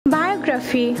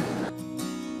Biography.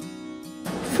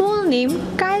 Full name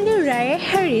Kylie Rae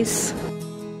Harris.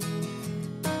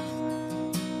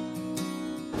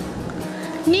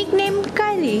 Nickname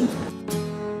Kylie.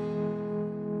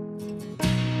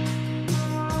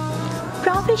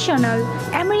 Professional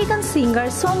American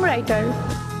singer-songwriter.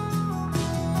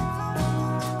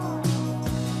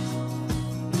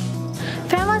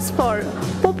 Famous for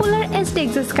popular East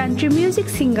Texas country music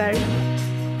singer.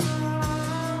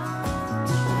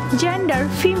 Gender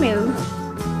female.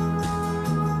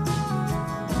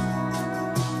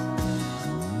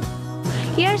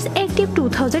 Years active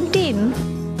 2010.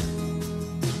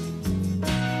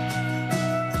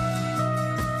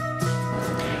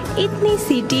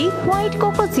 Ethnicity White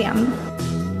Caucasian.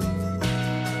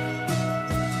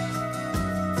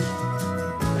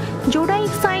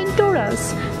 Zodiac sign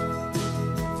Taurus.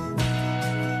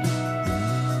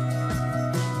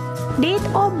 Date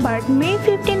of birth May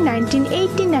 15,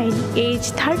 1989. Age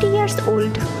 30 years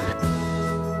old.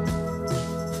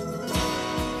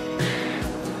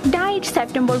 Died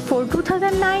September 4,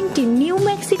 2019. New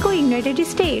Mexico, United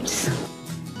States.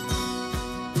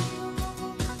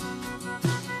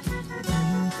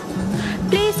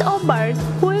 Place of birth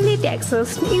Wheeler,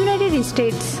 Texas, United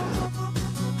States.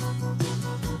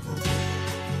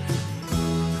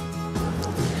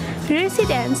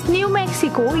 Residence New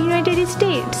Mexico, United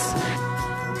States.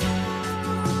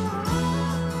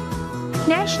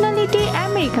 Nationality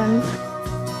American.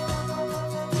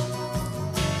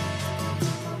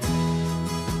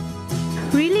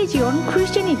 Religion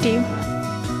Christianity.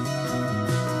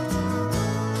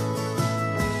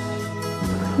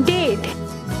 Date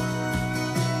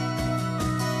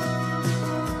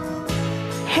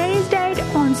Harris died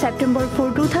on September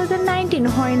 4, 2019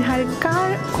 when her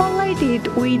car collided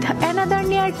with another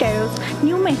near Taos,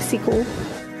 New Mexico.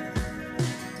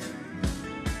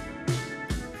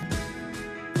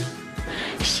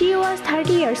 She was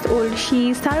 30 years old. She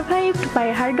is survived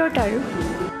by her daughter.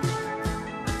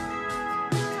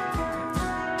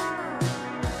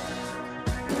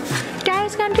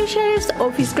 Taos County Sheriff's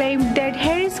Office claimed that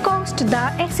Harris caused the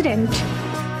accident.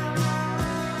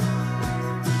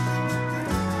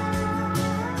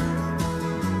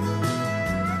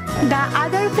 The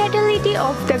other fatality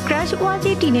of the crash was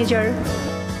a teenager.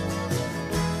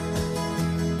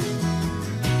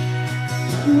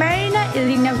 Marina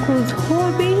Elena Cruz,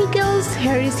 whose vehicles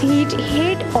Harris hit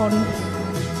head-on.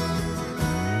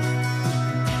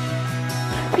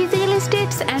 Physical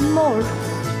stats and more.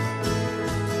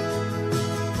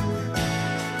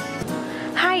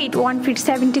 Height 1 feet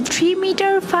 73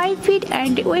 meter, 5 feet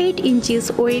and 8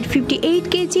 inches, weight 58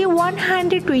 kg,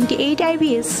 128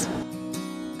 IBS.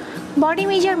 Body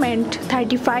measurement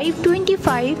 35,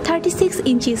 25, 36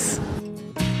 inches.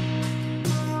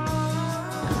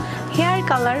 Hair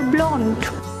color blonde.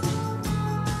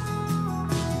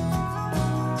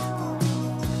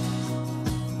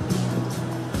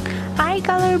 Eye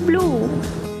color blue.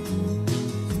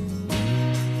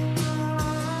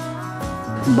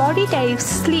 Body type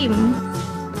slim.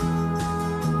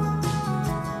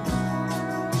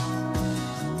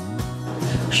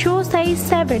 Shoe size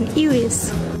 7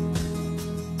 US.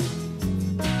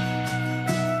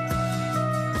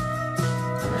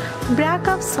 Bra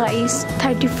cup size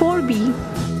 34B.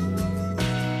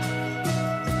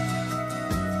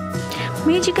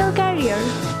 Musical career.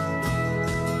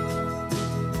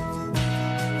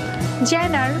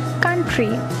 Genre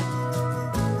country.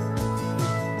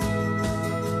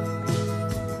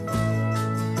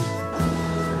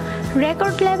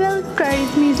 Record label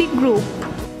Travis Music Group.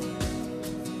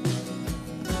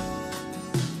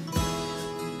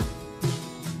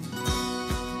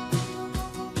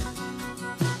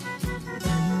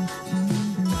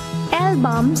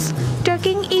 Albums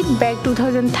Tucking It Back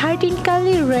 2013,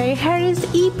 Kylie Rae Harris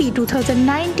EP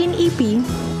 2019 EP.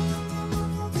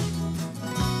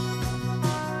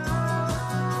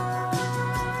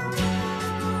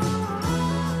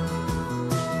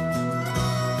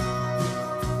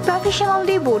 Professional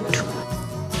debut.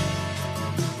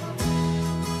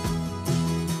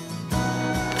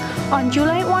 On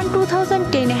July 1,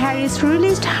 2010, Harris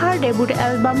released her debut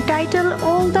album titled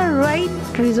All the Right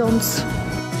Reasons,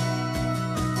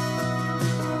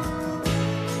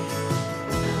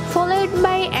 followed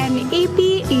by an EP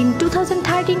in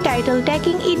 2013 titled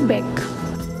Taking It Back.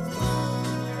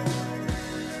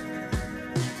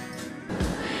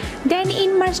 Then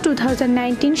in March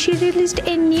 2019, she released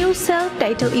a new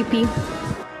self-titled EP.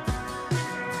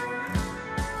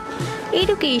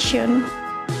 Education.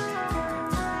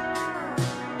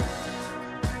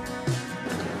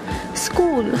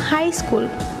 School, high school.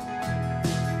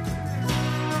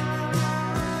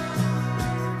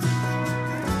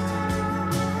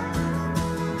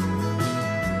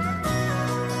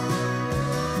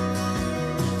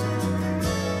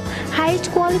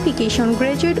 highest qualification,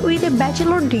 graduate with a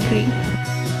bachelor degree.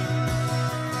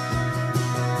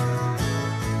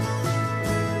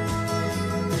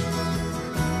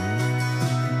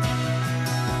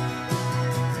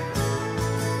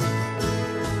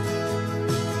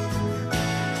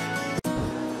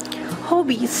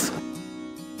 Hobbies.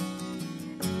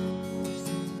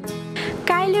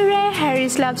 Kylie Rae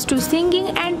Harris loves to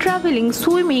singing and traveling,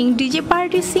 swimming, DJ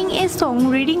party, sing a song,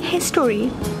 reading history.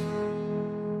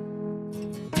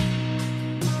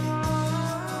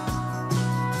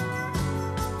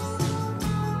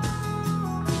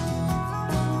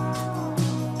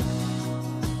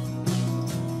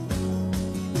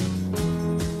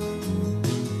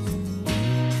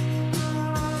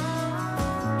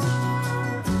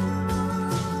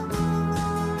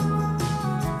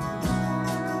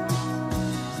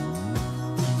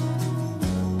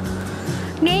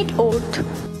 Net worth.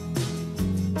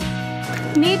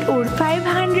 Net worth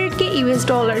 $500K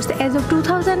US as of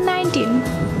 2019.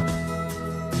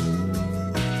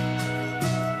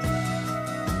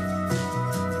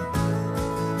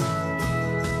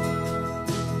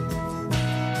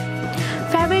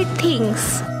 Favorite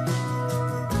things.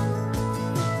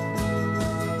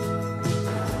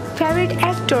 Favorite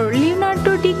actor,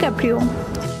 Leonardo DiCaprio.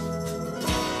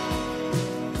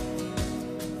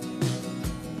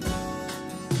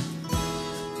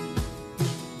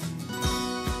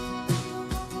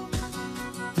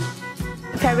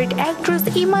 Favorite actress,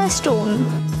 Emma Stone.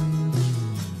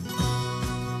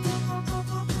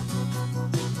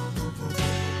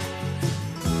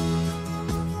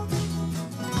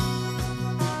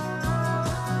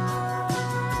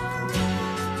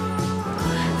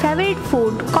 Favorite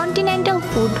food, continental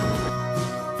food.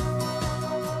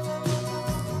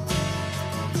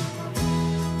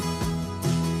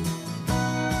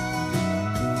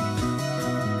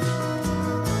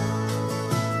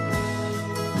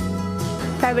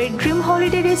 Favorite dream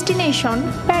holiday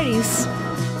destination, Paris.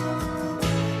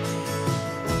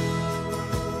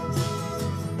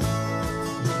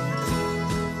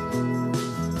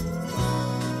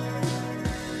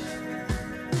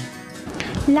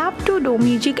 Love to do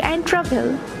music and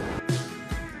travel.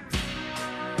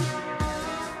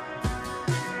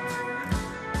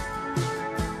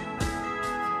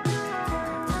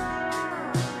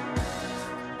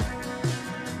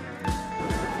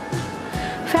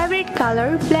 Favorite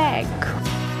color, black.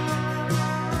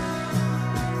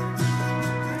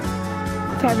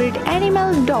 Favorite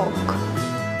animal, dog.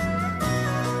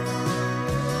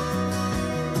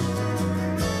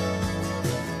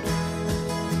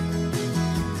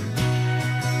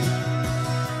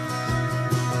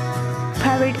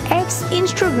 Favorite apps,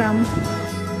 Instagram.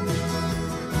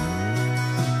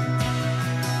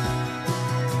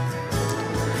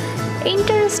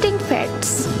 Interesting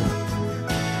facts.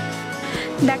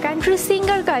 The country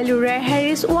singer Kylie Rae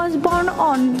Harris was born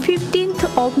on 15th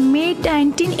of May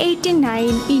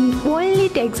 1989 in Waverly,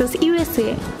 Texas,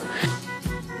 USA.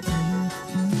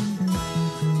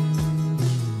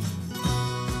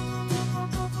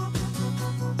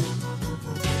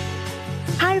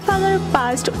 Her father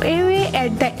passed away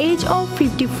at the age of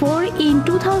 54 in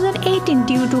 2018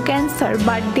 due to cancer,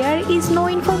 but there is no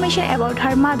information about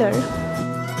her mother.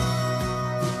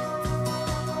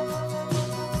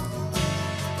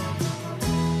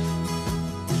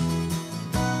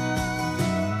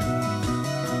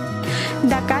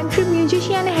 The country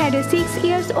musician had a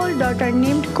 6-year-old daughter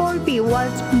named Corby,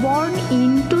 was born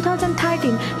in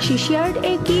 2013. She shared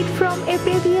a kid from a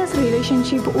previous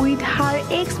relationship with her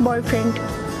ex-boyfriend.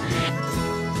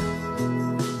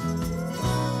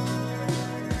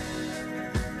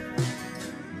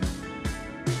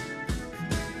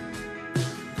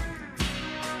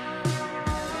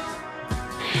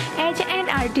 As an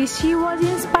artist, she was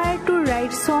inspired to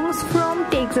write songs from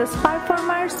Texas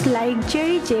performers like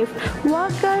Jerry Jeff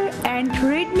Walker and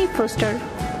Redney Foster.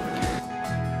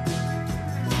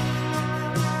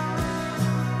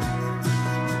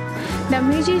 The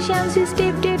musician's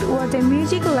stepdad was a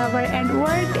music lover and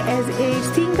worked as a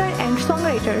singer and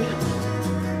songwriter.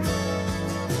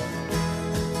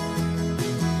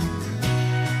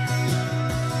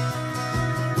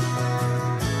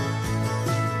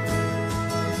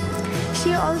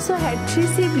 She also had 3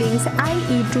 siblings,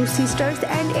 i.e. 2 sisters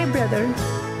and a brother.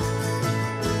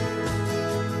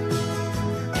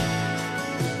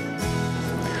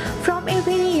 From a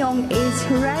very young age,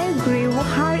 Rae grew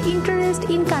her interest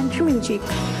in country music.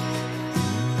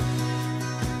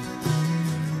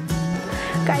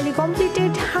 Kylie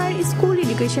completed her school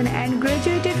education and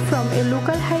graduated from a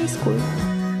local high school.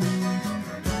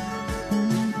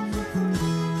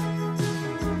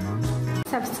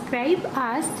 Subscribe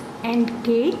us and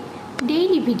get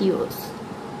daily videos.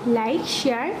 Like,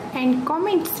 share and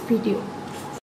comments video.